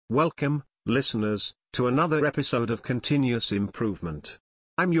Welcome, listeners, to another episode of Continuous Improvement.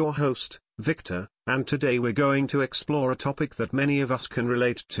 I'm your host, Victor, and today we're going to explore a topic that many of us can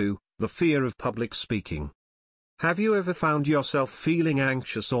relate to, the fear of public speaking. Have you ever found yourself feeling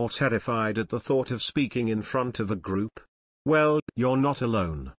anxious or terrified at the thought of speaking in front of a group? Well, you're not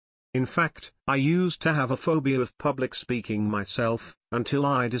alone. In fact, I used to have a phobia of public speaking myself, until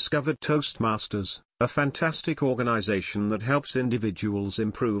I discovered Toastmasters, a fantastic organization that helps individuals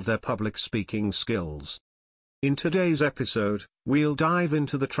improve their public speaking skills. In today's episode, we'll dive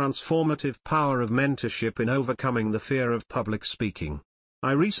into the transformative power of mentorship in overcoming the fear of public speaking.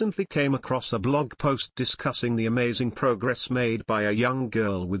 I recently came across a blog post discussing the amazing progress made by a young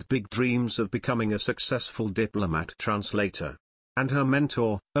girl with big dreams of becoming a successful diplomat translator. And her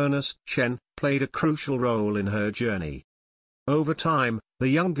mentor, Ernest Chen, played a crucial role in her journey. Over time, the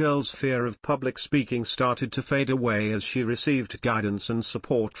young girl's fear of public speaking started to fade away as she received guidance and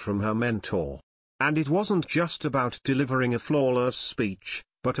support from her mentor. And it wasn't just about delivering a flawless speech,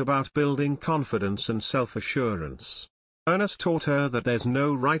 but about building confidence and self-assurance. Ernest taught her that there's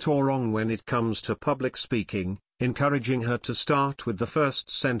no right or wrong when it comes to public speaking, encouraging her to start with the first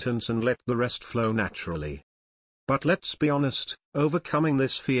sentence and let the rest flow naturally. But let's be honest, overcoming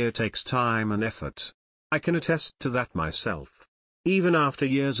this fear takes time and effort. I can attest to that myself. Even after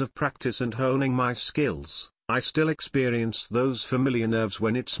years of practice and honing my skills, I still experience those familiar nerves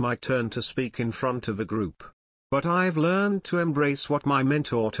when it's my turn to speak in front of a group. But I've learned to embrace what my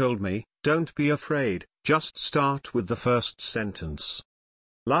mentor told me: don't be afraid, just start with the first sentence.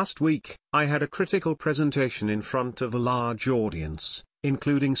 Last week, I had a critical presentation in front of a large audience,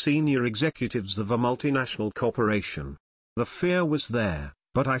 including senior executives of a multinational corporation. The fear was there,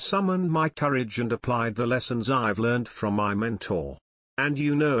 but I summoned my courage and applied the lessons I've learned from my mentor. And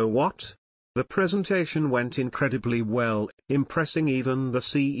you know what? The presentation went incredibly well, impressing even the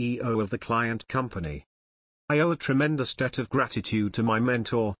CEO of the client company. I owe a tremendous debt of gratitude to my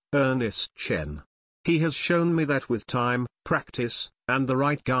mentor, Ernest Chen. He has shown me that with time, practice, and the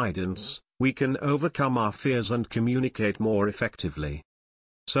right guidance, we can overcome our fears and communicate more effectively.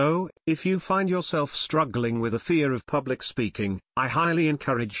 So, if you find yourself struggling with a fear of public speaking, I highly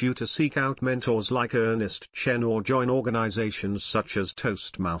encourage you to seek out mentors like Ernest Chen or join organizations such as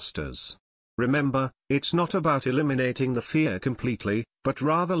Toastmasters. Remember, it's not about eliminating the fear completely, but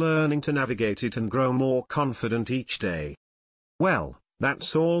rather learning to navigate it and grow more confident each day. Well,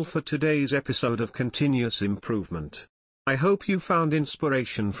 that's all for today's episode of Continuous Improvement. I hope you found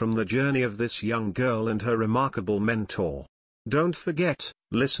inspiration from the journey of this young girl and her remarkable mentor. Don't forget,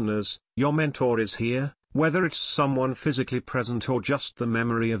 listeners, your mentor is here, whether it's someone physically present or just the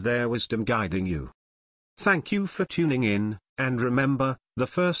memory of their wisdom guiding you. Thank you for tuning in, and remember, the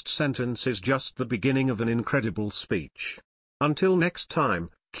first sentence is just the beginning of an incredible speech. Until next time,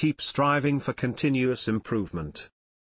 keep striving for continuous improvement.